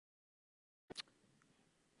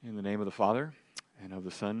In the name of the Father, and of the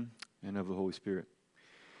Son, and of the Holy Spirit.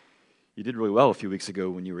 You did really well a few weeks ago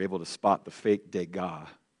when you were able to spot the fake Degas.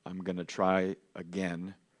 I'm going to try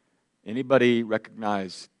again. Anybody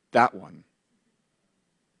recognize that one?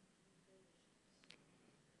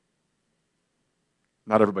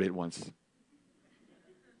 Not everybody at once.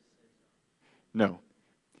 No.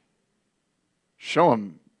 Show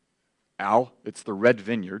them, Al. It's the Red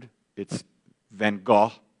Vineyard. It's Van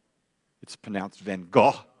Gogh. It's pronounced Van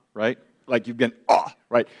Gogh, right? Like you've been,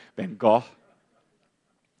 right? Van Gogh.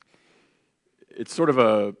 It's sort of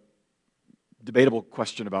a debatable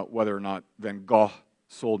question about whether or not Van Gogh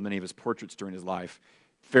sold many of his portraits during his life.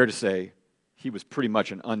 Fair to say, he was pretty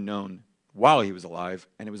much an unknown while he was alive,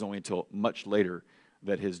 and it was only until much later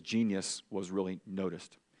that his genius was really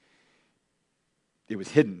noticed. It was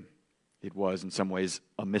hidden. It was, in some ways,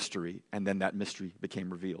 a mystery, and then that mystery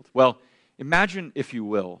became revealed. Well, imagine, if you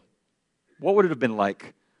will, what would it have been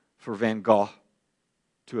like for Van Gogh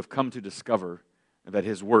to have come to discover that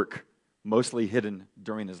his work, mostly hidden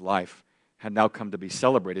during his life, had now come to be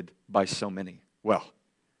celebrated by so many? Well,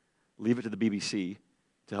 leave it to the BBC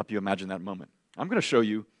to help you imagine that moment. I'm going to show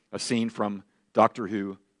you a scene from Doctor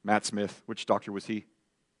Who, Matt Smith. Which Doctor was he?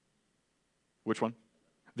 Which one?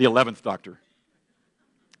 The 11th Doctor,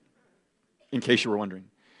 in case you were wondering.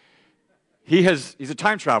 He's a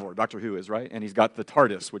time traveler, Doctor Who is, right? And he's got the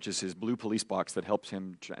TARDIS, which is his blue police box that helps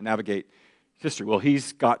him navigate history. Well,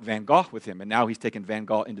 he's got Van Gogh with him, and now he's taken Van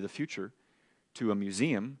Gogh into the future to a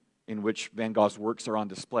museum in which Van Gogh's works are on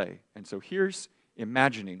display. And so here's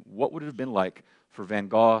imagining what would it have been like for Van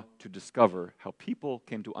Gogh to discover how people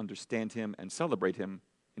came to understand him and celebrate him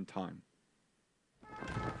in time.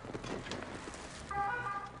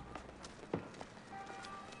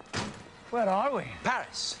 Where are we?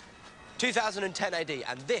 Paris, 2010 AD,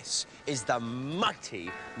 and this is the mighty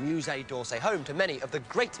Musée d'Orsay, home to many of the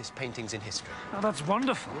greatest paintings in history. Oh, that's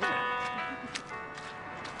wonderful.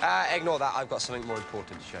 Ignore that, I've got something more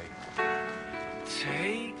important to show you.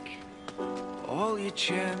 Take all your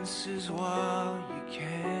chances while you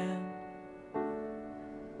can.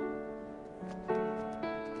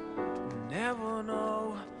 Never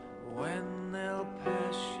know when they'll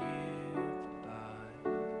pass you by.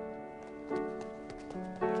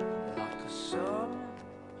 Like a sum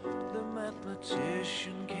the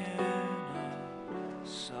mathematician cannot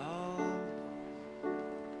solve.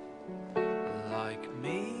 Like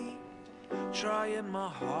me, trying my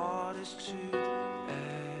hardest to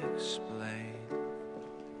explain.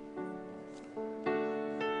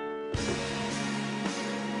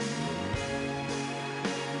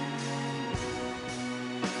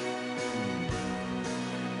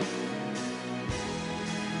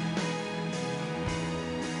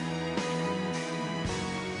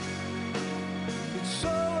 It's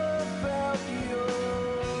all about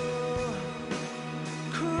your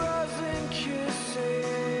crossing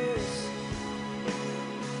kisses,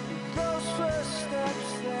 those first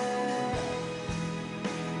steps that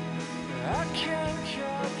I can't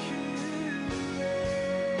calculate.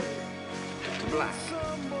 Dr. Black.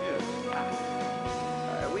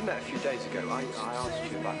 We met a few days ago. I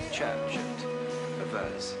asked you about the church at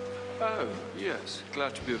Avers. Oh, yes.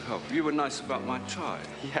 Glad to be of help. You were nice about my tie.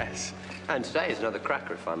 Yes. And today is another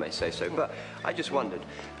cracker, if I may say so. But I just wondered,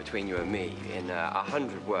 between you and me, in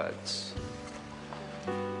 100 words,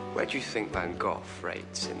 where do you think Van Gogh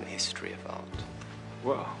rates in the history of art?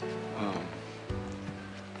 Well,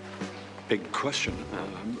 big question.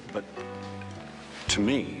 But to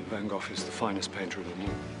me, Van Gogh is the finest painter of them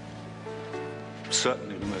all.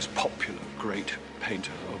 Certainly the most popular great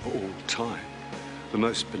painter of all time. The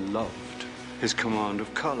most beloved. His command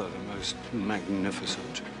of color, the most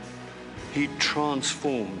magnificent. He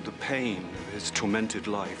transformed the pain of his tormented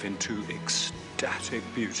life into ecstatic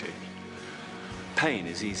beauty. Pain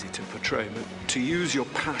is easy to portray, but to use your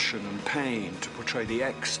passion and pain to portray the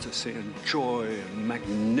ecstasy and joy and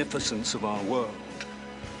magnificence of our world,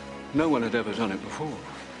 no one had ever done it before.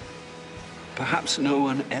 Perhaps no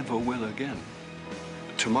one ever will again.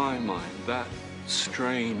 To my mind, that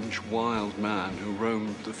strange, wild man who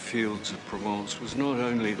roamed the fields of Provence was not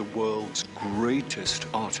only the world's greatest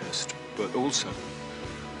artist, but also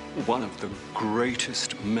one of the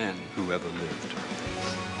greatest men who ever lived.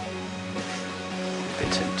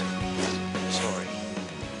 Vincent. Sorry.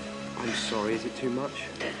 I'm sorry. Is it too much?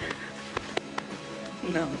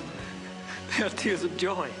 No. They are tears of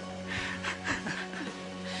joy.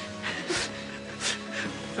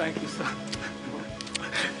 Thank you, sir.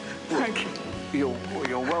 Thank you. You're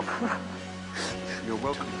welcome. You're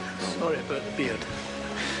welcome. Sorry about the beard.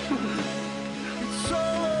 It's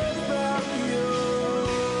all about you.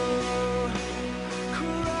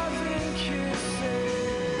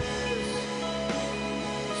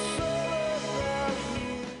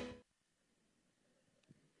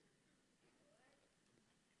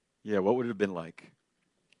 Yeah, what would it have been like?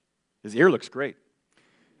 His ear looks great.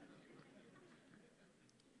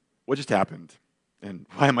 What just happened? And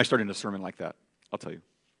why am I starting a sermon like that? I'll tell you.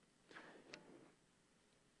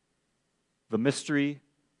 The mystery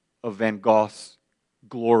of Van Gogh's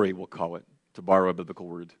glory, we'll call it, to borrow a biblical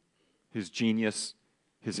word. His genius,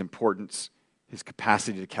 his importance, his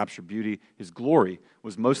capacity to capture beauty, his glory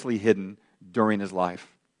was mostly hidden during his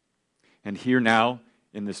life. And here now,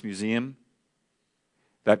 in this museum,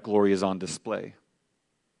 that glory is on display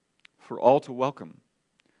for all to welcome,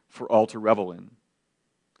 for all to revel in.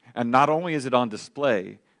 And not only is it on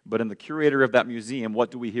display, but in the curator of that museum,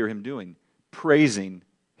 what do we hear him doing? Praising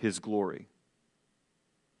his glory.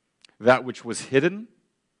 That which was hidden,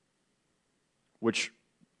 which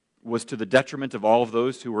was to the detriment of all of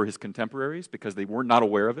those who were his contemporaries because they were not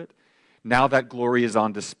aware of it, now that glory is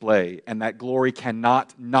on display, and that glory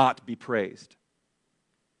cannot not be praised.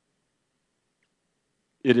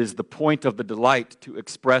 It is the point of the delight to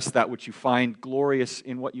express that which you find glorious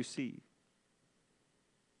in what you see.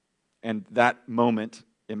 And that moment,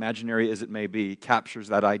 imaginary as it may be, captures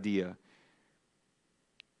that idea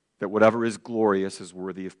that whatever is glorious is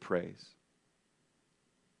worthy of praise.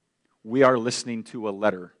 We are listening to a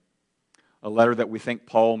letter that we think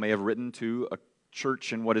Paul may have written to a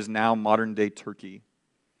church in what is now modern-day Turkey.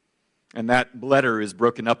 And that letter is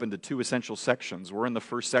broken up into two essential sections. We're in the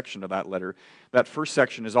first section of that letter. That first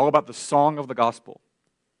section is all about the song of the gospel.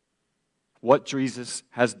 What Jesus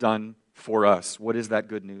has done for us. What is that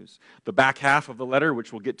good news? The back half of the letter,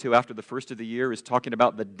 which we'll get to after the first of the year, is talking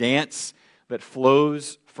about the dance that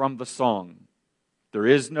flows from the song. There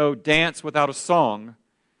is no dance without a song,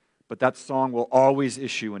 but that song will always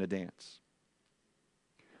issue in a dance.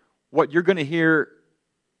 What you're going to hear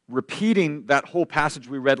repeating that whole passage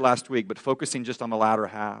we read last week, but focusing just on the latter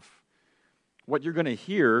half, what you're going to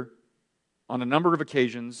hear on a number of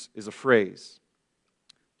occasions is a phrase,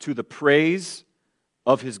 to the praise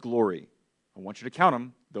of his glory. I want you to count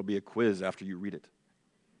them. There'll be a quiz after you read it.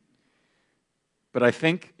 But I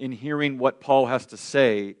think in hearing what Paul has to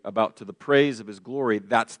say about to the praise of his glory,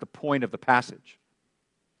 that's the point of the passage.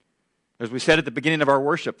 As we said at the beginning of our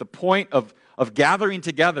worship, the point of gathering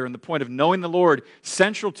together and the point of knowing the Lord,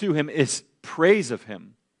 central to him is praise of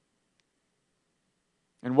him.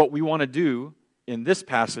 And what we want to do in this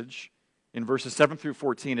passage, in verses 7 through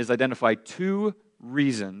 14, is identify two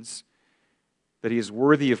reasons that he is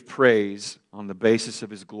worthy of praise on the basis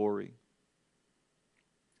of his glory.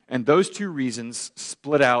 And those two reasons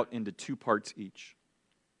split out into two parts each.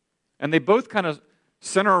 And they both kind of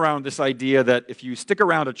center around this idea that if you stick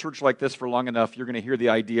around a church like this for long enough, you're going to hear the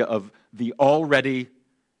idea of the already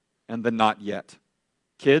and the not yet.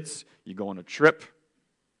 Kids, you go on a trip,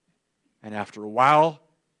 and after a while,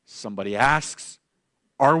 somebody asks,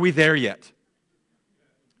 "Are we there yet?"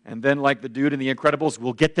 And then, like the dude in The Incredibles,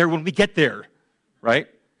 we'll get there when we get there, right?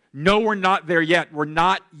 No, we're not there yet. We're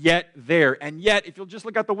not yet there. And yet, if you'll just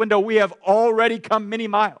look out the window, we have already come many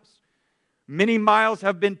miles. Many miles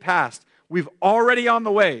have been passed. We've already on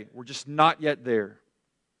the way. We're just not yet there.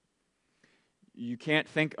 You can't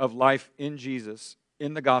think of life in Jesus,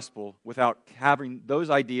 in the gospel, without having those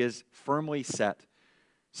ideas firmly set.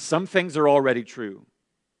 Some things are already true,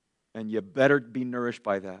 and you better be nourished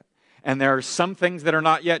by that. And there are some things that are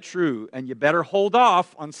not yet true, and you better hold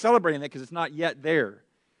off on celebrating that because it's not yet there.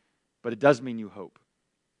 But it does mean you hope.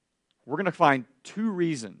 We're going to find two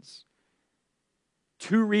reasons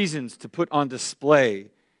to put on display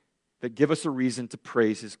that give us a reason to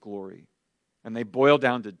praise his glory. And they boil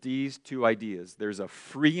down to these two ideas. There's a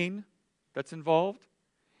freeing that's involved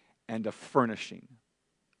and a furnishing.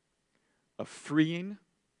 A freeing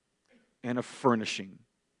and a furnishing.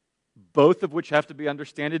 Both of which have to be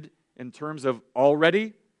understood in terms of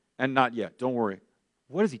already and not yet. Don't worry.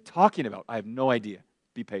 What is he talking about? I have no idea.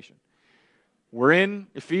 Be patient. We're in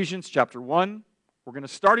Ephesians chapter 1. We're going to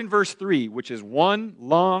start in verse 3, which is one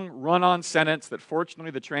long run-on sentence that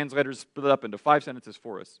fortunately the translators split up into 5 sentences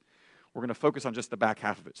for us. We're going to focus on just the back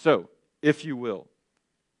half of it. So, if you will,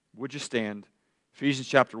 would you stand? Ephesians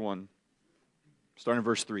chapter 1, starting in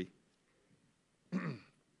verse 3.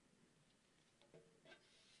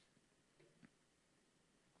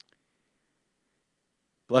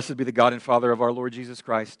 Blessed be the God and Father of our Lord Jesus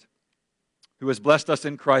Christ, who has blessed us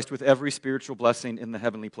in Christ with every spiritual blessing in the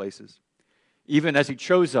heavenly places, even as he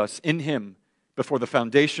chose us in him before the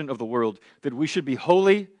foundation of the world, that we should be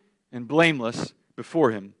holy and blameless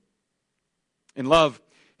before him. In love,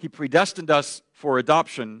 he predestined us for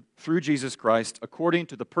adoption through Jesus Christ, according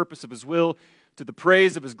to the purpose of his will, to the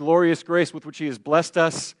praise of his glorious grace with which he has blessed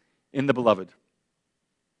us in the Beloved.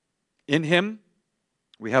 In him,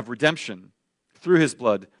 we have redemption through his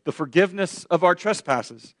blood, the forgiveness of our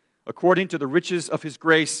trespasses, according to the riches of his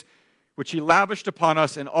grace, which he lavished upon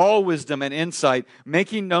us in all wisdom and insight,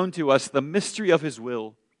 making known to us the mystery of his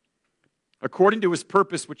will, according to his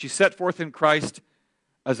purpose, which he set forth in Christ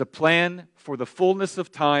as a plan for the fullness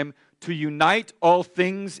of time, to unite all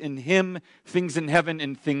things in him, things in heaven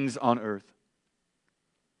and things on earth.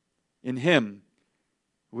 In him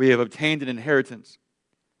we have obtained an inheritance,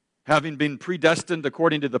 having been predestined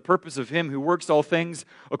according to the purpose of him who works all things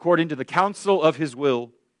according to the counsel of his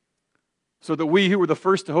will, so that we who were the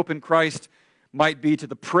first to hope in Christ might be to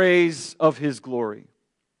the praise of his glory.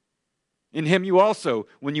 In him you also,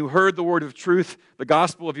 when you heard the word of truth, the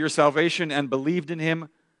gospel of your salvation, and believed in him,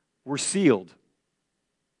 were sealed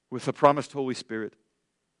with the promised Holy Spirit,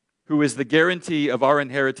 who is the guarantee of our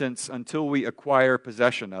inheritance until we acquire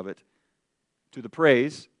possession of it, to the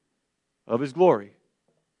praise of his glory.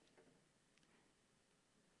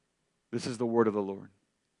 This is the word of the Lord.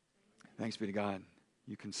 Thanks be to God.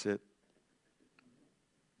 You can sit.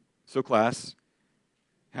 So, class,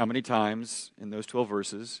 how many times in those 12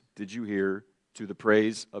 verses did you hear to the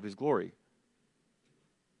praise of his glory?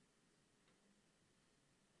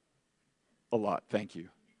 A lot. Thank you.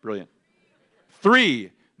 Brilliant.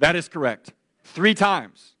 3. That is correct. 3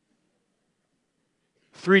 times.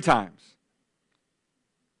 3 times.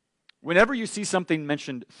 Whenever you see something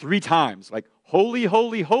mentioned 3 times, like holy,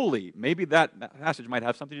 holy, holy, maybe that passage might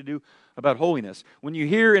have something to do about holiness. When you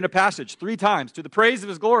hear in a passage 3 times, to the praise of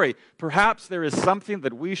his glory, perhaps there is something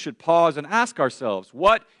that we should pause and ask ourselves.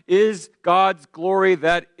 What is God's glory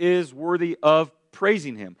that is worthy of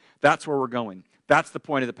praising him? That's where we're going. That's the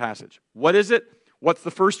point of the passage. What is it? What's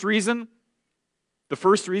the first reason? The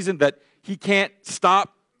first reason that he can't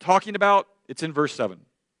stop talking about, it's in verse 7.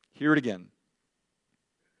 Hear it again.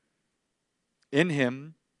 In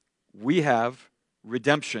him we have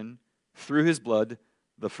redemption through his blood,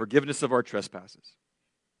 the forgiveness of our trespasses.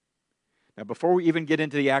 Now, before we even get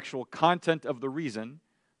into the actual content of the reason,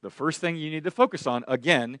 the first thing you need to focus on,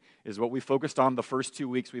 again, is what we focused on the first 2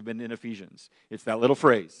 weeks we've been in Ephesians. It's that little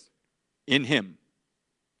phrase, in him.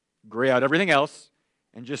 Gray out everything else,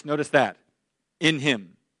 and just notice that, in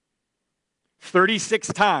him. 36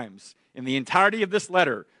 times in the entirety of this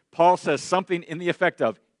letter, Paul says something in the effect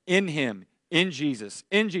of, in him, in Jesus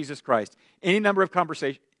Christ. Any number of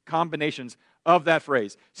combinations of that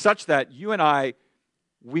phrase, such that you and I,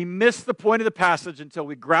 we miss the point of the passage until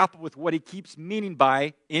we grapple with what he keeps meaning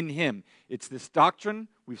by in him. It's this doctrine,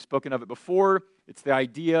 we've spoken of it before, it's the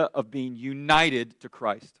idea of being united to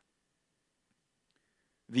Christ.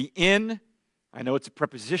 The in, I know it's a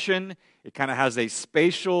preposition, it kind of has a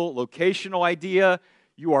spatial, locational idea.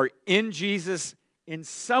 You are in Jesus. In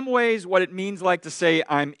some ways, what it means like to say,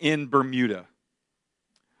 I'm in Bermuda,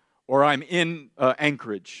 or I'm in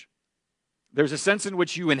Anchorage. There's a sense in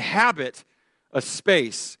which you inhabit a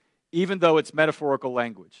space, even though it's metaphorical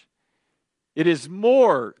language. It is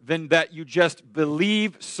more than that you just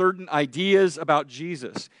believe certain ideas about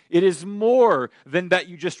Jesus. It is more than that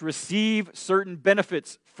you just receive certain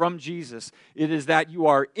benefits from Jesus. It is that you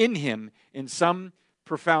are in him in some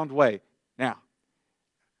profound way. Now,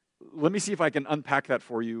 let me see if I can unpack that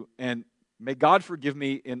for you, and may God forgive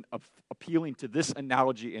me in appealing to this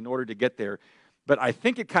analogy in order to get there. But I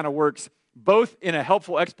think it kind of works both in a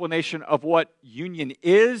helpful explanation of what union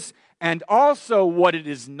is and also what it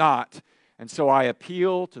is not. And so I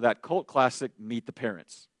appeal to that cult classic, Meet the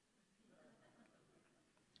Parents.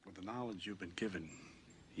 With the knowledge you've been given,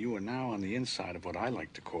 you are now on the inside of what I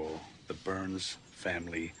like to call the Burns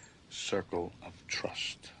family circle of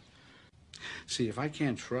trust. See, if I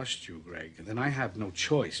can't trust you, Greg, then I have no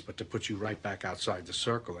choice but to put you right back outside the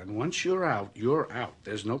circle. And once you're out, you're out.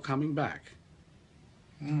 There's no coming back.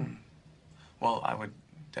 Well, I would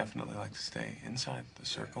definitely like to stay inside the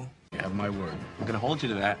circle. You have my word. I'm gonna hold you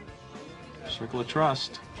to that. Circle of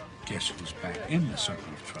trust. Guess who's back in the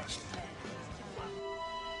circle of trust?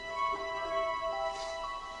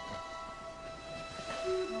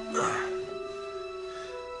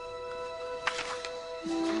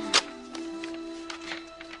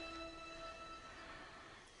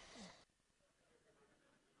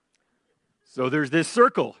 So there's this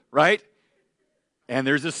circle, right? And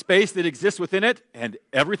there's a space that exists within it and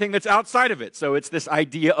everything that's outside of it. So it's this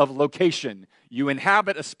idea of location. You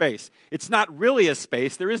inhabit a space. It's not really a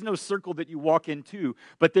space. There is no circle that you walk into,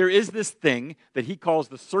 but there is this thing that he calls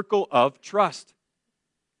the circle of trust.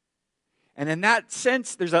 And in that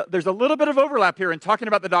sense, there's a little bit of overlap here in talking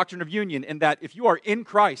about the doctrine of union, in that if you are in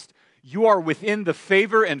Christ, you are within the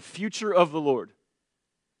favor and future of the Lord.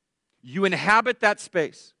 You inhabit that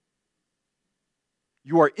space.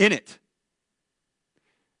 You are in it.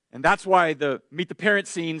 And that's why the Meet the Parents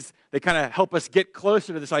scenes, they kind of help us get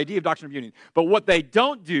closer to this idea of doctrine of union. But what they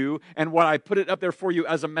don't do, and what I put it up there for you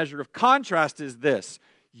as a measure of contrast, is this.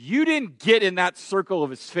 You didn't get in that circle of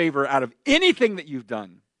his favor out of anything that you've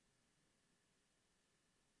done.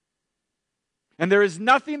 And there is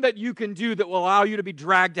nothing that you can do that will allow you to be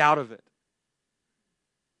dragged out of it.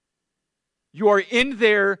 You are in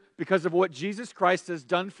there because of what Jesus Christ has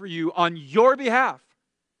done for you on your behalf.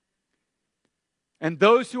 And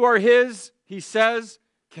those who are his, he says,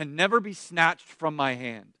 can never be snatched from my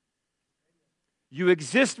hand. You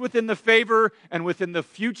exist within the favor and within the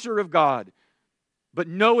future of God. But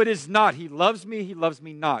no, it is not. He loves me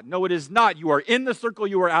not. No, it is not. You are in the circle,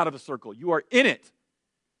 you are out of the circle. You are in it.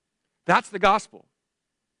 That's the gospel.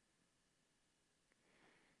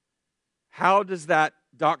 How does that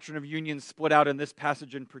doctrine of union split out in this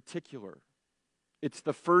passage in particular? It's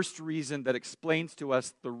the first reason that explains to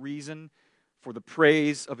us the reason for the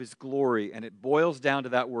praise of his glory, and it boils down to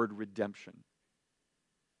that word redemption,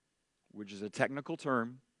 which is a technical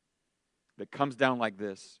term that comes down like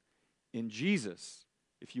this. In Jesus,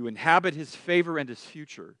 if you inhabit his favor and his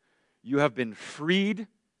future, you have been freed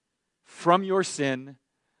from your sin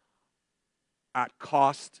at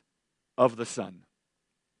cost of the Son.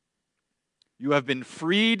 You have been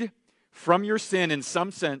freed from your sin in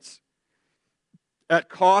some sense at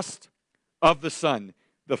cost of the Son.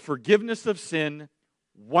 The forgiveness of sin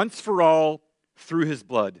once for all through his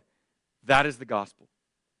blood. That is the gospel.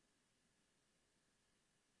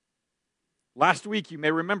 Last week, you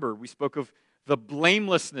may remember, we spoke of the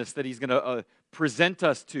blamelessness that he's going to present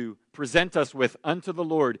us with unto the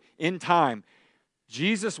Lord in time.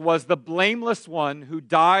 Jesus was the blameless one who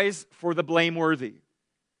dies for the blameworthy.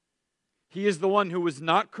 He is the one who was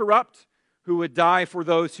not corrupt, who would die for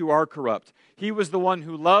those who are corrupt. He was the one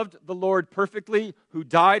who loved the Lord perfectly, who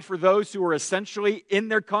died for those who were essentially, in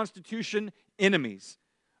their constitution, enemies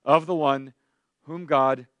of the one whom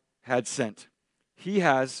God had sent. He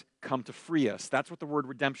has come to free us. That's what the word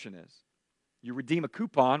redemption is. You redeem a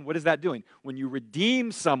coupon, what is that doing? When you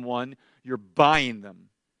redeem someone, you're buying them.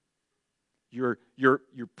 You're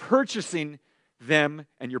purchasing them,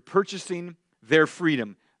 and you're purchasing their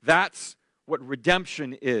freedom. That's what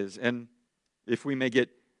redemption is. And if we may get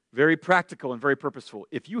very practical and very purposeful,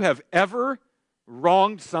 if you have ever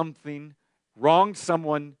wronged someone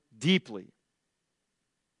deeply,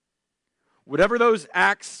 whatever those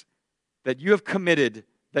acts that you have committed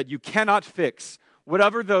that you cannot fix,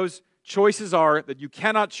 whatever those choices are that you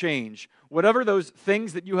cannot change, whatever those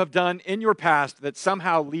things that you have done in your past that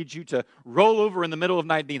somehow lead you to roll over in the middle of the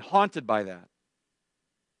night being haunted by that,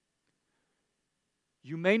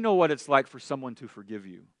 you may know what it's like for someone to forgive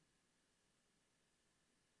you.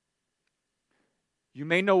 You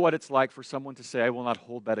may know what it's like for someone to say, I will not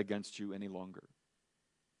hold that against you any longer.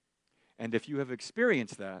 And if you have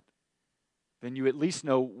experienced that, then you at least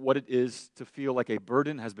know what it is to feel like a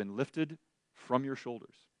burden has been lifted from your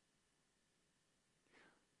shoulders.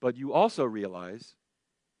 But you also realize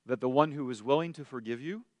that the one who is willing to forgive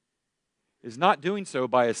you is not doing so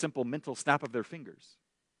by a simple mental snap of their fingers.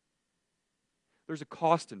 There's a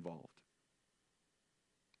cost involved.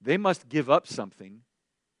 They must give up something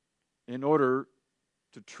in order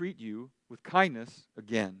to treat you with kindness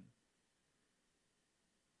again.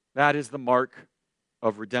 That is the mark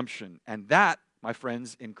of redemption. And that, my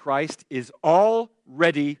friends, in Christ is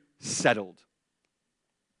already settled.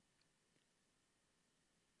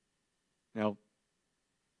 Now,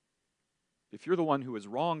 if you're the one who has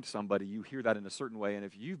wronged somebody, you hear that in a certain way. And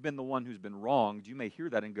if you've been the one who's been wronged, you may hear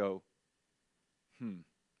that and go,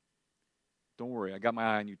 don't worry, I got my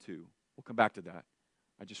eye on you too. We'll come back to that.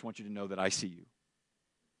 I just want you to know that I see you.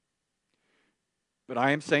 But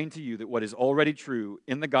I am saying to you that what is already true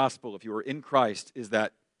in the gospel, if you are in Christ, is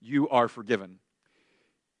that you are forgiven.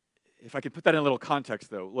 If I could put that in a little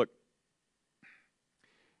context, though, look,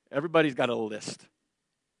 everybody's got a list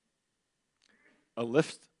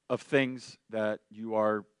of things that you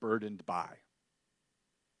are burdened by.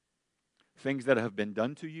 Things that have been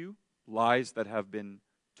done to you, lies that have been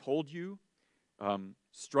told you,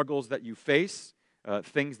 struggles that you face,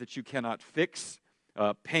 things that you cannot fix,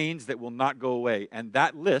 pains that will not go away. And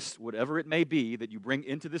that list, whatever it may be that you bring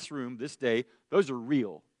into this room this day, those are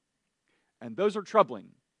real. And those are troubling,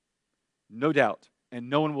 no doubt. And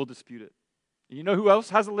no one will dispute it. And you know who else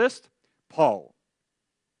has a list? Paul.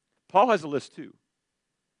 Paul has a list too.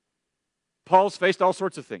 Paul's faced all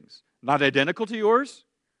sorts of things. Not identical to yours,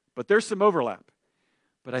 but there's some overlap.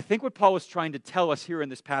 But I think what Paul is trying to tell us here in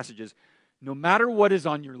this passage is, no matter what is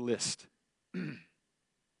on your list,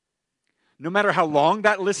 no matter how long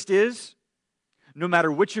that list is, no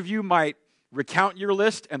matter which of you might recount your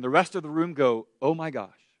list, and the rest of the room go, oh my gosh.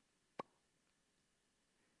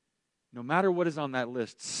 No matter what is on that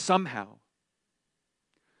list, somehow,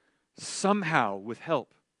 with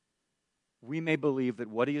help, we may believe that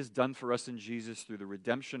what he has done for us in Jesus through the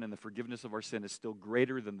redemption and the forgiveness of our sin is still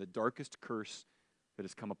greater than the darkest curse that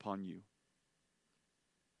has come upon you.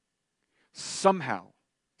 Somehow,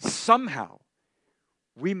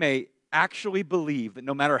 we may actually believe that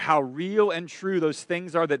no matter how real and true those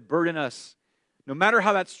things are that burden us, no matter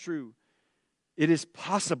how that's true, it is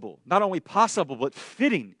possible, not only possible, but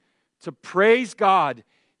fitting to praise God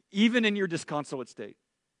even in your disconsolate state.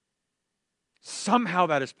 Somehow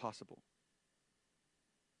that is possible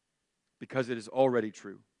because it is already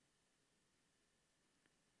true.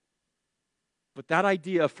 But that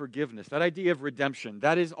idea of forgiveness, that idea of redemption,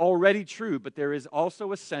 that is already true, but there is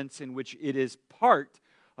also a sense in which it is part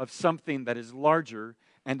of something that is larger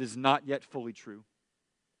and is not yet fully true.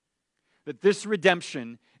 That this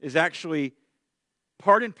redemption is actually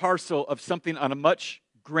part and parcel of something on a much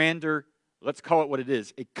grander, let's call it what it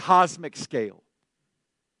is, a cosmic scale.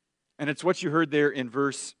 And it's what you heard there in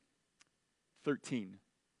verse 13,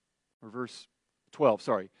 or verse 12,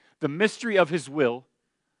 sorry. The mystery of his will,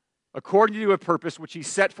 according to a purpose which he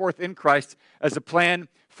set forth in Christ as a plan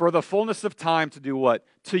for the fullness of time to do what?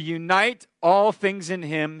 To unite all things in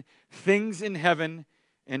him, things in heaven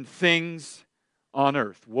and things on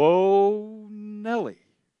earth. Whoa, Nelly.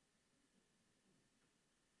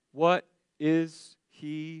 What is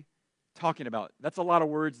he talking about? That's a lot of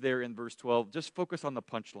words there in verse 12. Just focus on the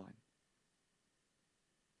punchline.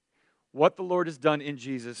 What the Lord has done in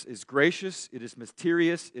Jesus is gracious, it is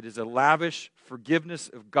mysterious, it is a lavish forgiveness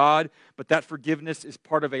of God, but that forgiveness is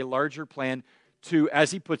part of a larger plan to,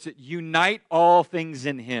 as he puts it, unite all things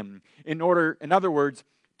in him. In other words,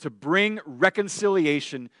 to bring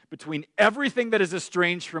reconciliation between everything that is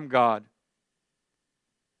estranged from God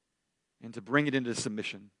and to bring it into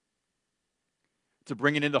submission, to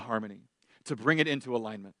bring it into harmony, to bring it into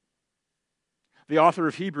alignment. The author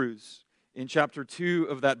of Hebrews, in chapter 2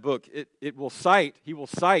 of that book, he will cite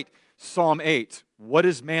Psalm 8. What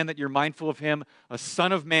is man that you're mindful of him? A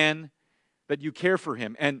son of man that you care for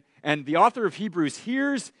him. And the author of Hebrews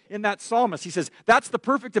hears in that psalmist, he says, that's the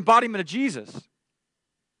perfect embodiment of Jesus.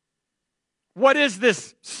 What is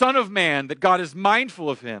this son of man that God is mindful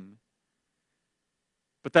of him?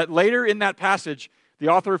 But that later in that passage, the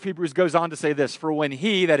author of Hebrews goes on to say this, for when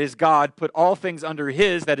he, that is God, put all things under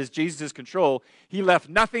his, that is Jesus' control, he left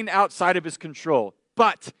nothing outside of his control.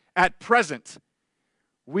 But at present,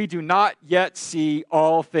 we do not yet see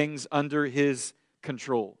all things under his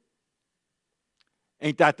control.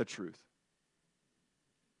 Ain't that the truth?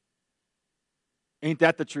 Ain't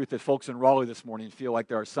that the truth that folks in Raleigh this morning feel like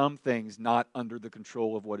there are some things not under the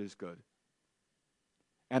control of what is good?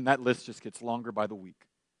 And that list just gets longer by the week.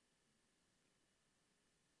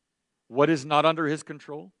 What is not under his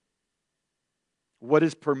control? What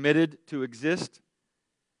is permitted to exist?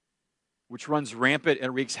 Which runs rampant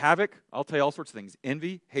and wreaks havoc? I'll tell you all sorts of things.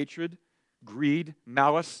 Envy, hatred, greed,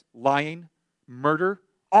 malice, lying, murder,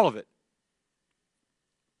 all of it.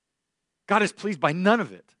 God is pleased by none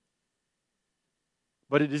of it.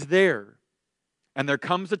 But it is there. And there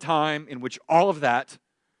comes a time in which all of that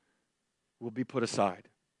will be put aside.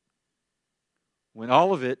 When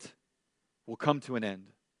all of it will come to an end.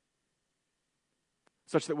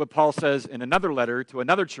 Such that what Paul says in another letter to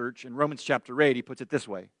another church in Romans chapter 8, he puts it this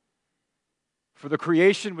way. For the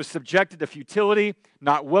creation was subjected to futility,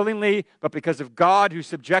 not willingly, but because of God who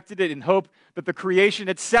subjected it in hope that the creation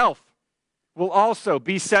itself will also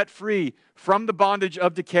be set free from the bondage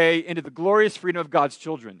of decay into the glorious freedom of God's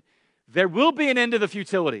children. There will be an end to the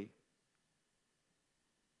futility.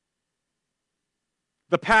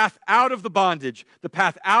 The path out of the bondage, the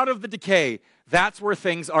path out of the decay, that's where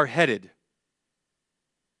things are headed.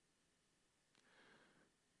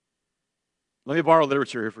 Let me borrow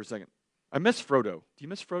literature here for a second. I miss Frodo. Do you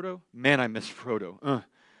miss Frodo? Man, I miss Frodo.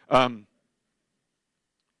 But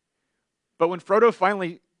when Frodo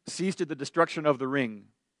finally sees to the destruction of the ring,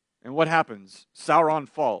 and what happens? Sauron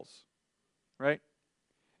falls, right?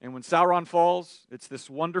 And when Sauron falls, it's this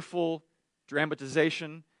wonderful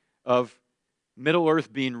dramatization of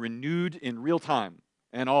Middle-earth being renewed in real time.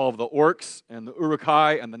 And all of the orcs and the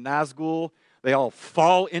Uruk-hai and the Nazgul, they all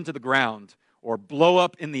fall into the ground or blow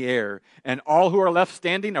up in the air, and all who are left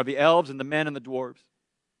standing are the elves and the men and the dwarves.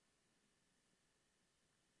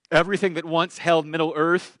 Everything that once held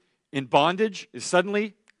Middle-earth in bondage is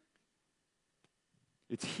suddenly,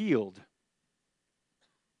 it's healed.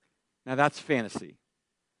 Now that's fantasy.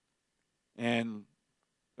 And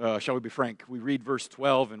shall we be frank, we read verse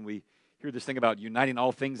 12 and we hear this thing about uniting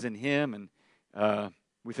all things in him,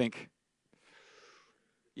 We think,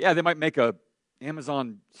 yeah, they might make a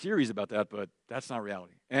Amazon series about that, but that's not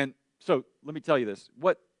reality. And so let me tell you this.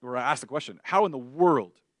 Or I ask the question, how in the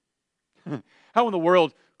world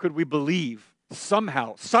could we believe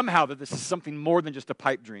somehow that this is something more than just a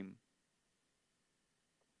pipe dream?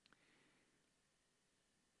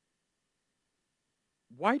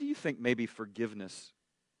 Why do you think maybe forgiveness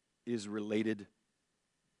is related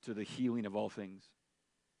to the healing of all things?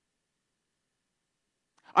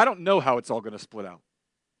 I don't know how it's all going to split out.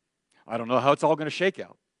 I don't know how it's all going to shake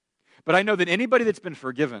out. But I know that anybody that's been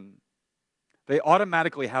forgiven, they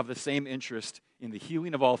automatically have the same interest in the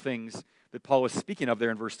healing of all things that Paul was speaking of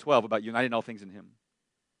there in verse 12 about uniting all things in him.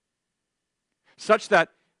 Such that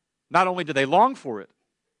not only do they long for it,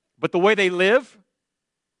 but the way they live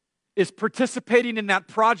is participating in that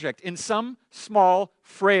project in some small,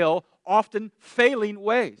 frail, often failing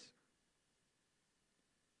ways.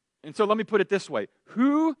 And so let me put it this way.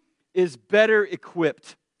 Who is better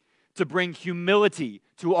equipped to bring humility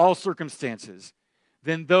to all circumstances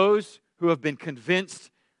than those who have been convinced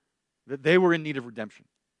that they were in need of redemption?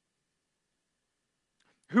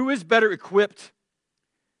 Who is better equipped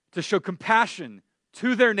to show compassion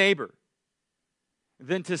to their neighbor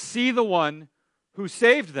than to see the one who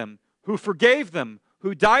saved them, who forgave them,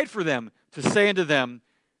 who died for them, to say unto them,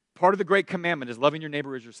 part of the great commandment is loving your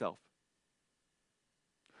neighbor as yourself?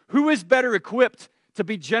 Who is better equipped to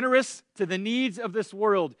be generous to the needs of this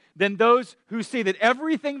world than those who see that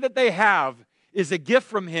everything that they have is a gift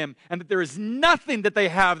from Him and that there is nothing that they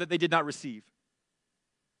have that they did not receive?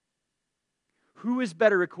 Who is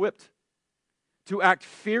better equipped to act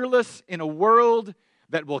fearless in a world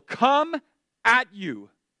that will come at you?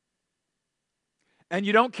 And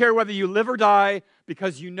you don't care whether you live or die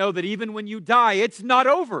because you know that even when you die, it's not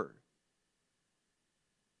over.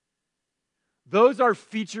 Those are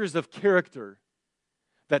features of character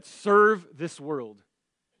that serve this world.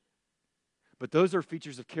 But those are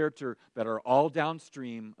features of character that are all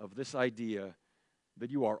downstream of this idea that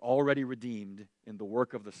you are already redeemed in the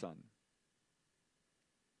work of the Son.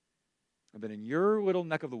 And that in your little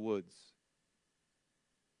neck of the woods,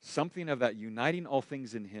 something of that uniting all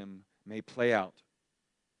things in Him may play out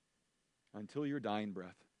until your dying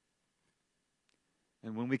breath.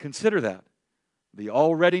 And when we consider that, the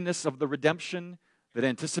alreadiness of the redemption that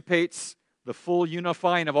anticipates the full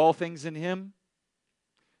unifying of all things in Him,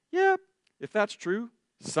 yeah, if that's true,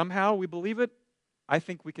 somehow we believe it, I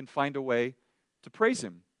think we can find a way to praise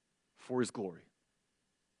Him for His glory.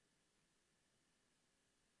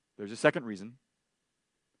 There's a second reason,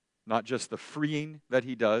 not just the freeing that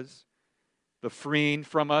He does, the freeing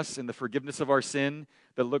from us in the forgiveness of our sin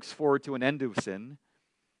that looks forward to an end of sin,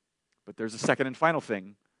 but there's a second and final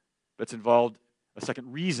thing that's involved, a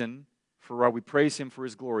second reason for why we praise Him for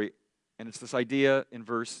His glory, and it's this idea in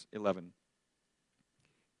verse 11.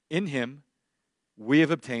 In Him we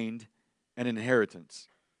have obtained an inheritance,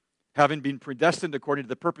 having been predestined according to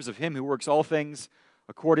the purpose of Him who works all things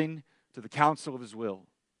according to the counsel of His will.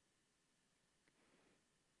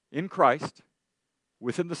 In Christ,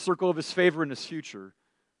 within the circle of His favor and His future,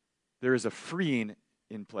 there is a freeing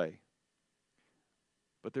in play.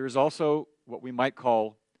 But there is also what we might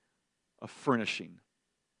call a furnishing,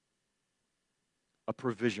 a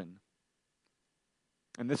provision.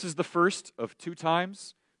 And this is the first of two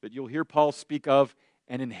times that you'll hear Paul speak of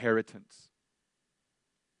an inheritance.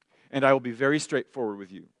 And I will be very straightforward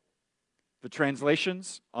with you. The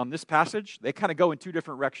translations on this passage, they kind of go in two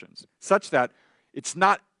different directions, such that it's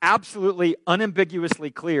not absolutely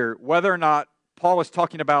unambiguously clear whether or not Paul is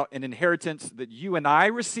talking about an inheritance that you and I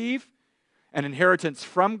receive, an inheritance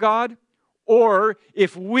from God, or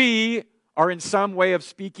if we are in some way of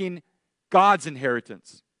speaking God's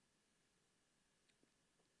inheritance.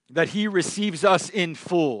 That He receives us in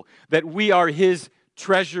full, that we are His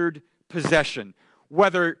treasured possession.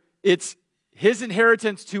 Whether it's His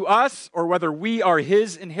inheritance to us or whether we are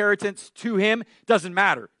His inheritance to Him, doesn't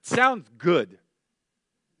matter. It sounds good.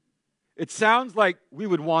 It sounds like we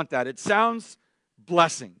would want that. It sounds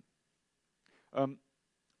blessing. Did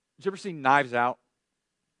you ever see Knives Out?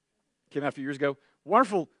 Came out a few years ago.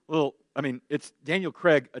 Wonderful little, it's Daniel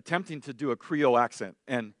Craig attempting to do a Creole accent.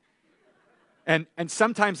 And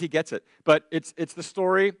sometimes he gets it. But it's the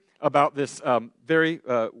story about this very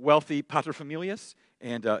wealthy paterfamilias,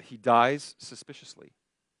 and he dies suspiciously.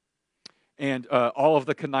 And all of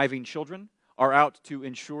the conniving children are out to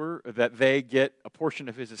ensure that they get a portion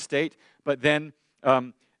of his estate. But then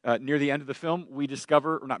near the end of the film, we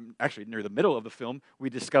discover, or not actually near the middle of the film,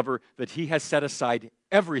 we discover that he has set aside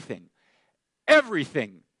everything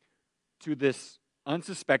to this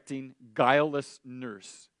unsuspecting, guileless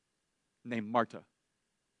nurse named Marta.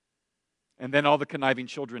 And then all the conniving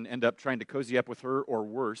children end up trying to cozy up with her or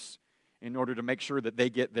worse in order to make sure that they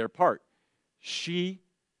get their part. She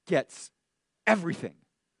gets everything.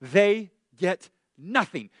 They get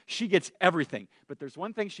nothing. She gets everything. But there's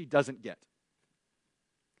one thing she doesn't get.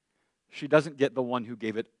 She doesn't get the one who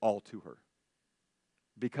gave it all to her,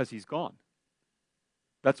 because he's gone.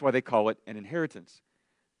 That's why they call it an inheritance.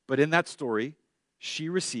 But in that story, she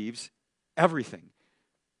receives everything.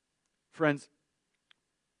 Friends,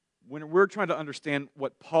 when we're trying to understand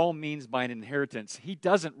what Paul means by an inheritance, he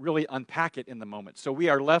doesn't really unpack it in the moment. So we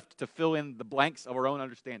are left to fill in the blanks of our own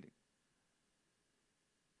understanding.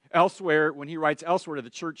 Elsewhere, when he writes elsewhere to the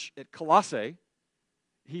church at Colossae,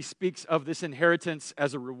 he speaks of this inheritance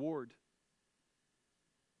as a reward.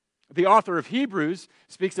 The author of Hebrews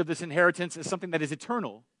speaks of this inheritance as something that is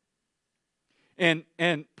eternal. And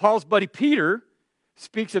Paul's buddy Peter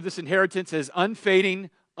speaks of this inheritance as unfading,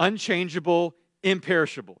 unchangeable,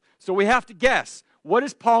 imperishable. So we have to guess, what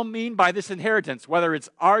does Paul mean by this inheritance, whether it's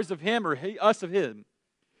ours of him or us of him?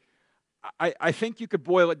 I think you could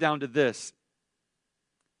boil it down to this.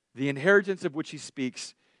 The inheritance of which he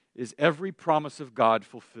speaks is every promise of God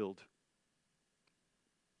fulfilled.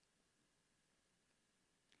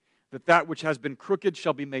 That which has been crooked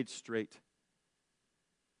shall be made straight.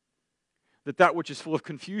 That which is full of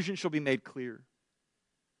confusion shall be made clear.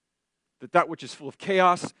 That which is full of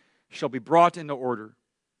chaos shall be brought into order.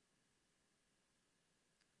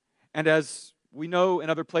 And as we know in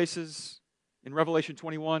other places, in Revelation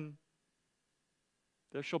 21,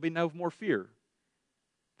 there shall be no more fear.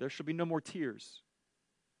 There shall be no more tears.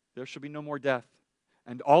 There shall be no more death.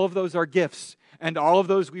 And all of those are gifts, and all of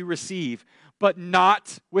those we receive, but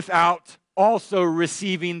not without also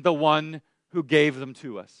receiving the one who gave them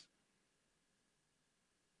to us.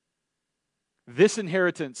 This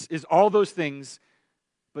inheritance is all those things,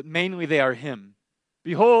 but mainly they are him.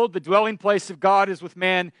 Behold, the dwelling place of God is with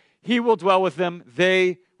man. He will dwell with them.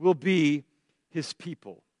 They will be his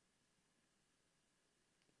people.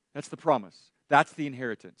 That's the promise. That's the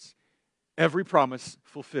inheritance. Every promise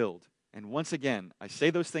fulfilled. And once again, I say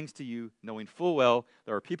those things to you, knowing full well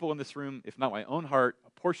there are people in this room, if not my own heart, a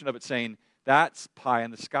portion of it saying, that's pie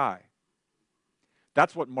in the sky.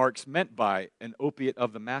 That's what Marx meant by an opiate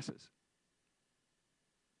of the masses.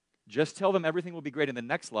 Just tell them everything will be great in the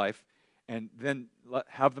next life, and then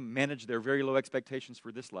have them manage their very low expectations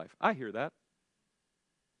for this life. I hear that.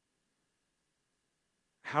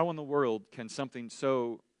 How in the world can something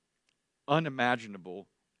so unimaginable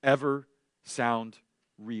ever sound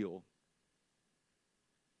real?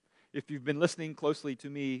 If you've been listening closely to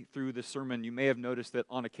me through this sermon, you may have noticed that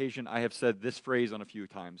on occasion I have said this phrase on a few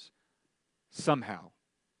times. Somehow.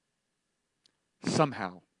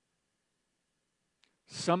 Somehow.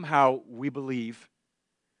 Somehow we believe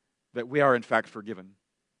that we are in fact forgiven.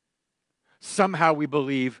 Somehow we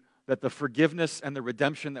believe that the forgiveness and the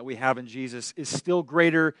redemption that we have in Jesus is still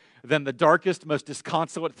greater than the darkest, most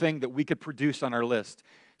disconsolate thing that we could produce on our list.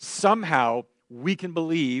 Somehow we can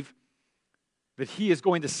believe that he is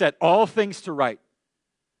going to set all things to right.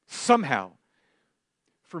 Somehow.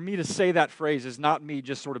 For me to say that phrase is not me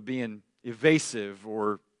just sort of being evasive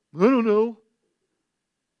or, I don't know.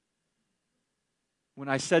 When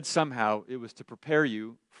I said somehow, it was to prepare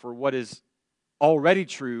you for what is already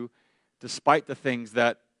true, despite the things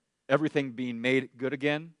that everything being made good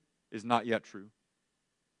again is not yet true.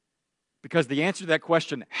 Because the answer to that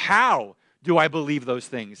question, how do I believe those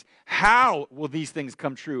things? How will these things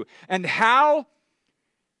come true? And how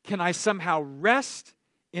can I somehow rest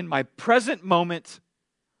in my present moment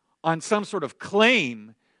on some sort of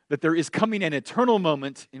claim that there is coming an eternal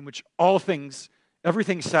moment in which all things,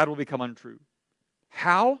 everything sad will become untrue?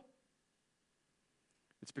 How?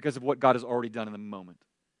 It's because of what God has already done in the moment.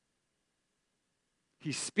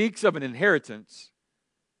 He speaks of an inheritance,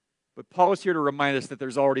 but Paul is here to remind us that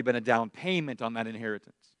there's already been a down payment on that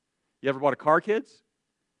inheritance. You ever bought a car, kids?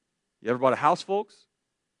 You ever bought a house, folks?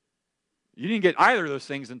 You didn't get either of those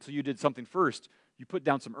things until you did something first. You put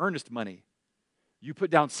down some earnest money. You put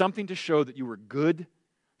down something to show that you were good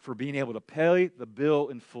for being able to pay the bill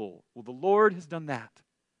in full. Well, the Lord has done that.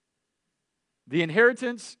 The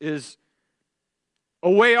inheritance is a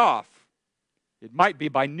way off. It might be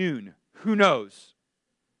by noon. Who knows?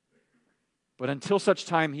 But until such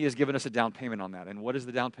time, he has given us a down payment on that. And what is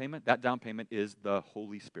the down payment? That down payment is the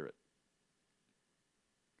Holy Spirit.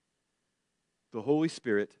 The Holy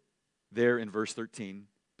Spirit, there in verse 13,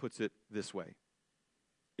 puts it this way.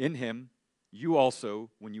 In him, you also,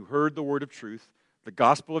 when you heard the word of truth, the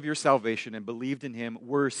gospel of your salvation, and believed in him,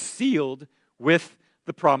 were sealed with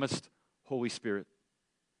the promised Holy Spirit.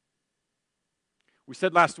 We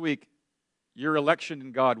said last week your election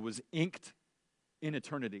in God was inked in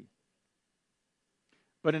eternity.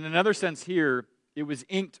 But in another sense here, it was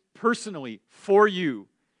inked personally for you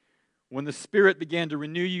when the Spirit began to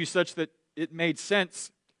renew you such that it made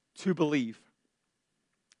sense to believe.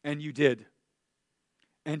 And you did.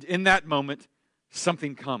 And in that moment,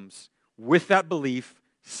 something comes. With that belief,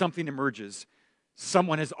 something emerges.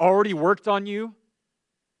 Someone has already worked on you,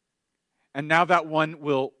 and now that one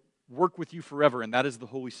will work with you forever, and that is the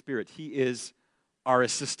Holy Spirit. He is our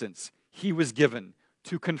assistance. He was given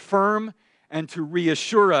to confirm and to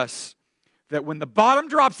reassure us that when the bottom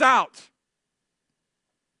drops out,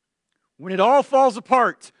 when it all falls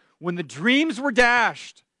apart, when the dreams were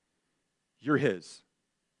dashed, you're His.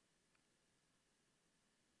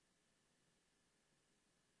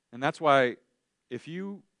 And that's why if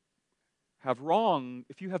you have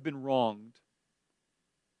been wronged,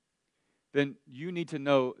 then you need to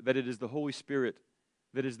know that it is the Holy Spirit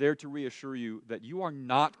that is there to reassure you that you are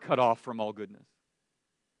not cut off from all goodness.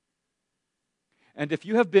 And if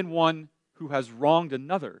you have been one who has wronged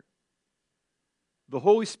another, the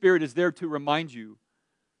Holy Spirit is there to remind you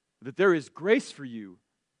that there is grace for you,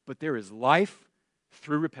 but there is life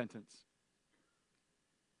through repentance.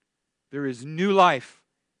 There is new life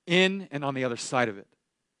in and on the other side of it.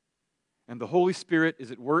 And the Holy Spirit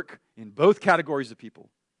is at work in both categories of people.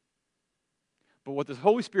 But what the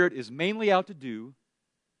Holy Spirit is mainly out to do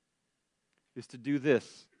is to do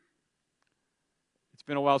this. It's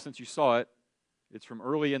been a while since you saw it. It's from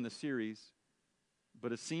early in the series.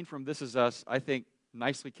 But a scene from This Is Us, I think,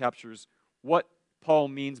 nicely captures what Paul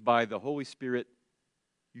means by the Holy Spirit,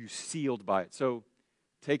 you sealed by it. So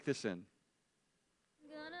take this in.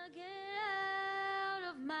 Gonna get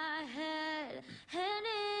out of my head and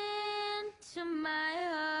into my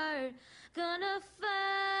heart. Gonna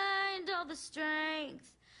find all the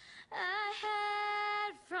strength I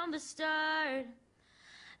had from the start.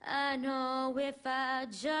 I know if I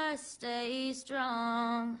just stay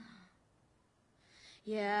strong.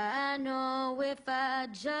 Yeah, I know if I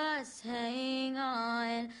just hang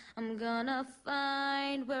on, I'm gonna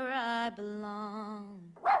find where I belong.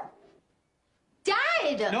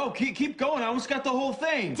 Dad! No, keep going. I almost got the whole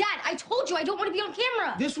thing. Dad, I told you I don't want to be on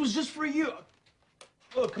camera. This was just for you.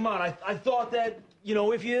 Look, come on. I thought that, you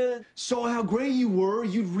know, if you saw how great you were,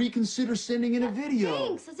 you'd reconsider sending in a video.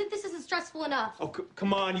 Thanks. As if this isn't stressful enough. Oh,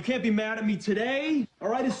 come on. You can't be mad at me today. All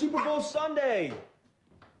right, it's Super Bowl Sunday.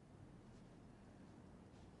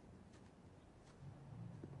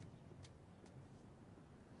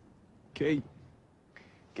 Kate,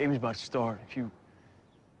 game's about to start.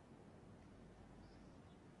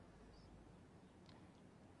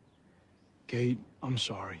 Kate, I'm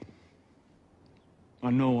sorry.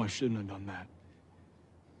 I know I shouldn't have done that.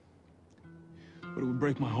 But it would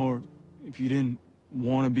break my heart if you didn't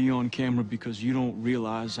want to be on camera because you don't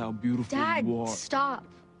realize how beautiful Dad, you are. stop.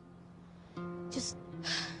 Just...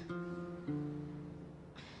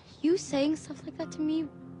 You saying stuff like that to me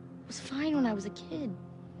was fine when I was a kid.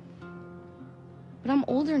 But I'm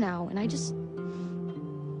older now, and I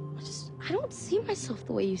don't see myself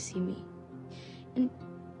the way you see me. And,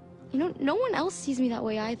 you know, no one else sees me that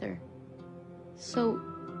way either. So,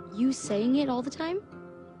 you saying it all the time,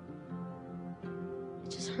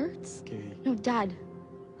 it just hurts. Okay. No, Dad,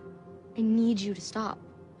 I need you to stop,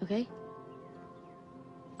 okay?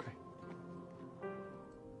 Okay.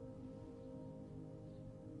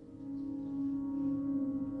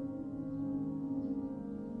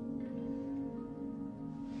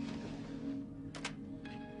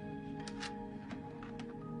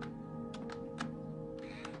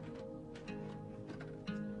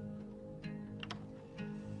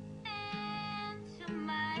 Into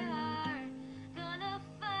my heart, gonna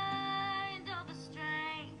find all the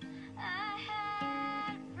strength I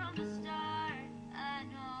had from the start. I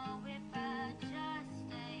know if I just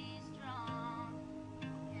stay strong.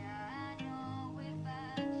 Yeah, I know if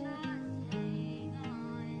I just hang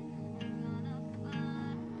on, I'm gonna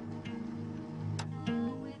find.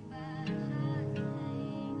 Know if I just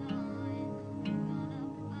hang on, I'm gonna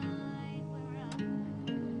find where I'm.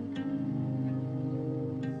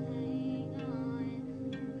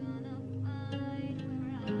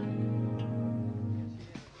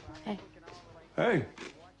 Hey,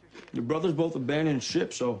 your brothers both abandoned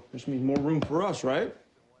ship, so this means more room for us, right?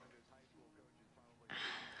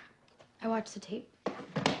 I watched the tape.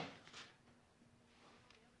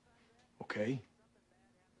 Okay.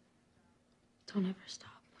 Don't ever stop.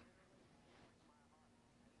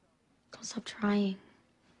 Don't stop trying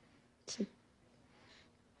to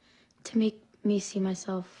make me see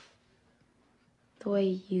myself the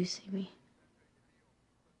way you see me.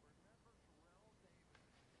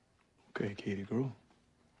 Okay, Katie girl.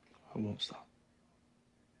 I won't stop.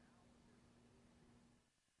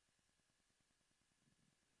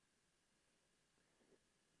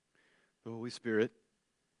 The Holy Spirit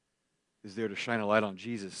is there to shine a light on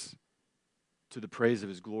Jesus to the praise of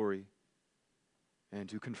his glory and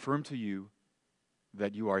to confirm to you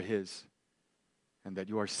that you are his and that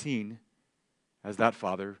you are seen as that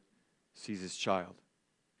father sees his child.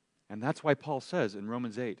 And that's why Paul says in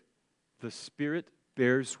Romans 8, the Spirit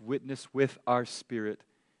bears witness with our spirit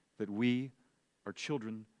that we are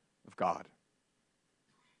children of God.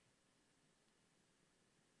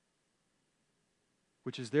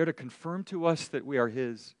 Which is there to confirm to us that we are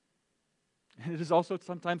his. And it is also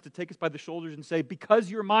sometimes to take us by the shoulders and say, because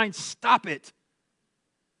you're mine, stop it.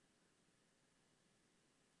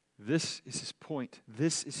 This is his point.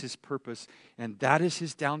 This is his purpose. And that is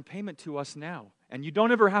his down payment to us now. And you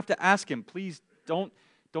don't ever have to ask him, please don't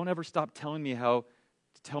ever stop telling me how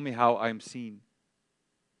I am seen.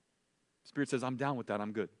 Spirit says, I'm down with that.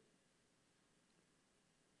 I'm good.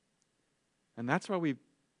 And that's why we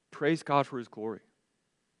praise God for his glory.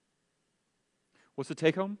 What's the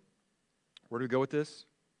take home? Where do we go with this?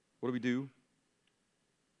 What do we do?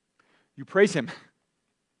 You praise him.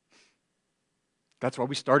 That's why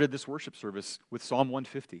we started this worship service with Psalm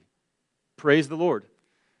 150. Praise the Lord.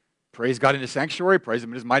 Praise God in his sanctuary. Praise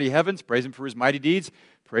him in his mighty heavens. Praise him for his mighty deeds.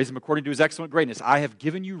 Praise him according to his excellent greatness. I have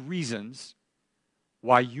given you reasons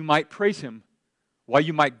why you might praise him, why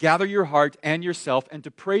you might gather your heart and yourself and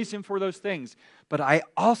to praise him for those things. But I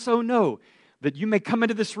also know that you may come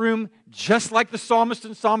into this room just like the psalmist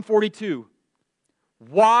in Psalm 42.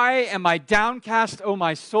 Why am I downcast, O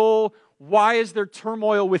my soul? Why is there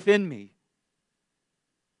turmoil within me?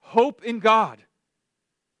 Hope in God,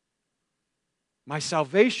 my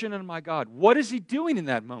salvation and my God. What is he doing in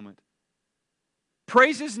that moment?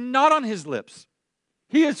 Praise is not on his lips.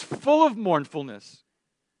 He is full of mournfulness.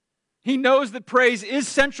 He knows that praise is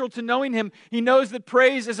central to knowing him. He knows that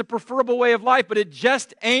praise is a preferable way of life, but it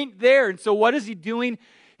just ain't there. And so what is he doing?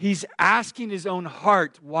 He's asking his own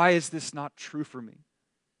heart, why is this not true for me?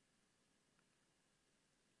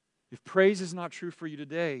 If praise is not true for you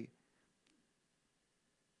today,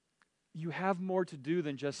 you have more to do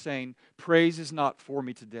than just saying, praise is not for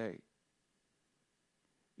me today.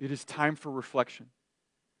 It is time for reflection.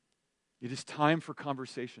 It is time for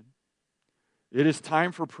conversation. It is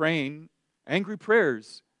time for praying angry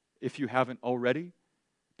prayers if you haven't already.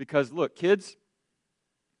 Because look, kids,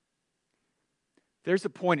 there's a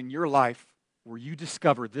point in your life where you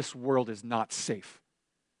discover this world is not safe.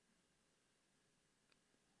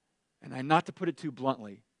 And not to put it too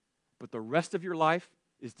bluntly, but the rest of your life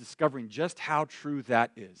is discovering just how true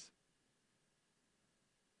that is.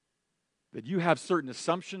 That you have certain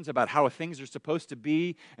assumptions about how things are supposed to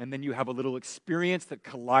be, and then you have a little experience that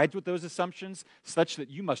collides with those assumptions, such that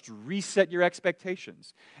you must reset your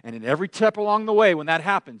expectations. And in every step along the way, when that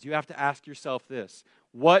happens, you have to ask yourself this: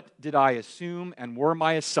 what did I assume, and were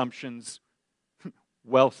my assumptions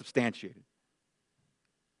well substantiated?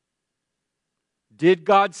 Did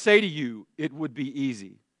God say to you it would be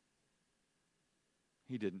easy?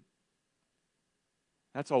 He didn't.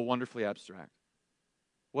 That's all wonderfully abstract.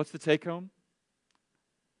 What's the take-home?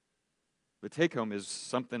 The take-home is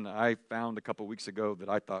something I found a couple weeks ago that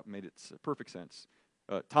I thought made it perfect sense.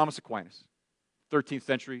 Thomas Aquinas, 13th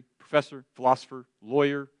century, professor, philosopher,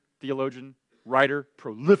 lawyer, theologian, writer,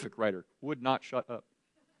 prolific writer, would not shut up.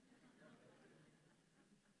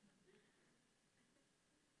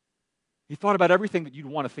 He thought about everything that you'd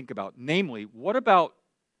want to think about. Namely, what about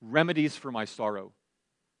remedies for my sorrow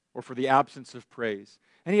or for the absence of praise?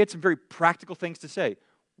 And he had some very practical things to say.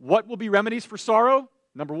 What will be remedies for sorrow?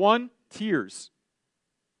 Number one, tears.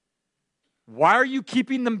 Why are you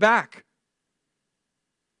keeping them back?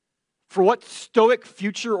 For what stoic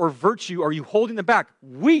future or virtue are you holding them back?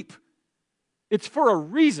 Weep. It's for a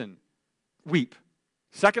reason. Weep.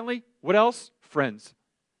 Secondly, what else? Friends.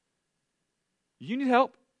 You need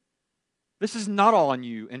help. This is not all on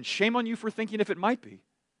you, and shame on you for thinking if it might be.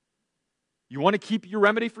 You want to keep your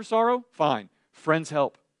remedy for sorrow? Fine. Friends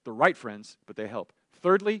help. The right friends, but they help.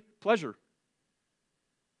 Thirdly, pleasure.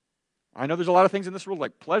 I know there's a lot of things in this world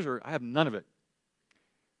like pleasure. I have none of it.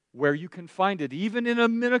 Where you can find it, even in a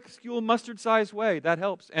minuscule mustard-sized way, that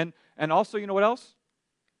helps. And also, you know what else?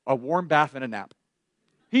 A warm bath and a nap.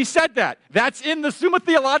 He said that. That's in the Summa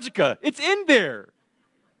Theologica. It's in there.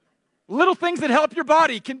 Little things that help your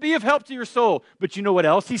body can be of help to your soul. But you know what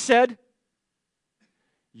else he said?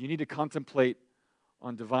 You need to contemplate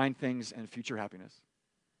on divine things and future happiness.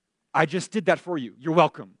 I just did that for you. You're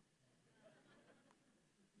welcome.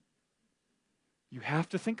 You have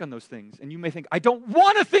to think on those things. And you may think, I don't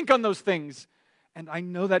want to think on those things. And I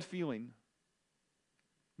know that feeling.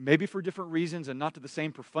 Maybe for different reasons and not to the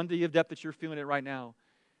same profundity of depth that you're feeling it right now.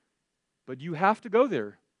 But you have to go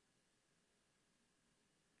there.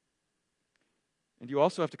 And you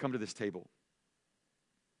also have to come to this table.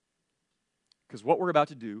 Because what we're about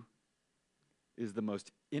to do is the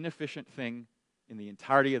most inefficient thing in the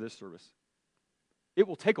entirety of this service. It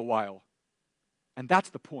will take a while. And that's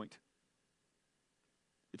the point.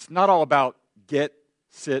 It's not all about get,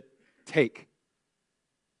 sit, take.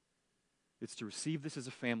 It's to receive this as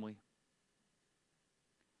a family.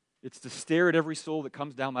 It's to stare at every soul that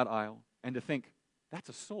comes down that aisle and to think, that's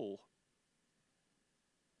a soul.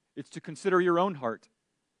 It's to consider your own heart,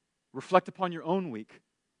 reflect upon your own week,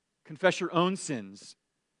 confess your own sins,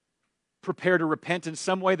 prepare to repent in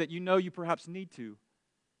some way that you know you perhaps need to.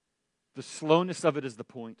 The slowness of it is the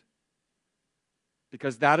point.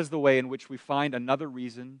 Because that is the way in which we find another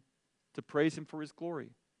reason to praise Him for His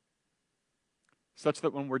glory. Such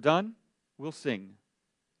that when we're done, we'll sing.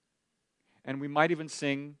 And we might even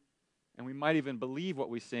sing, and we might even believe what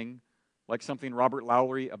we sing, like something Robert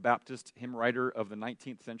Lowry, a Baptist hymn writer of the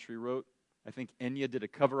 19th century, wrote. I think Enya did a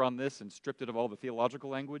cover on this and stripped it of all the theological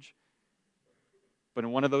language. But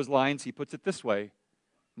in one of those lines, he puts it this way: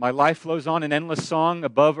 my life flows on in endless song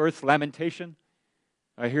above earth's lamentation.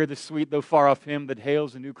 I hear the sweet, though far off hymn that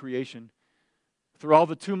hails a new creation. Through all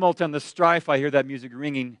the tumult and the strife, I hear that music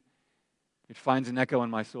ringing. It finds an echo in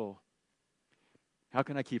my soul. How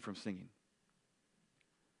can I keep from singing?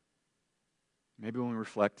 Maybe when we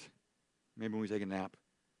reflect. Maybe when we take a nap.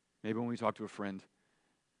 Maybe when we talk to a friend.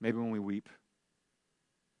 Maybe when we weep.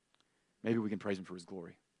 Maybe we can praise Him for His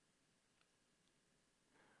glory.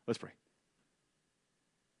 Let's pray.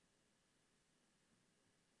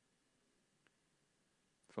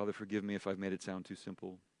 Father, forgive me if I've made it sound too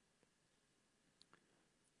simple.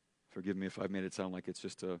 Forgive me if I've made it sound like it's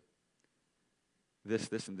just a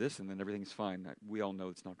this, and this, and then everything's fine. We all know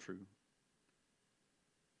it's not true.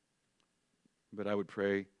 But I would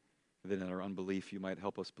pray that in our unbelief, You might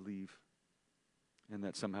help us believe. And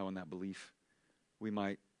that somehow in that belief, we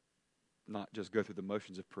might not just go through the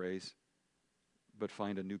motions of praise, but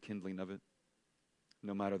find a new kindling of it.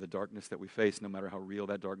 No matter the darkness that we face, no matter how real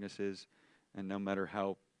that darkness is, and no matter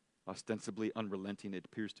how ostensibly unrelenting it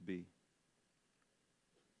appears to be.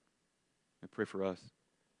 I pray for us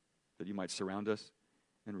that You might surround us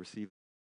and receive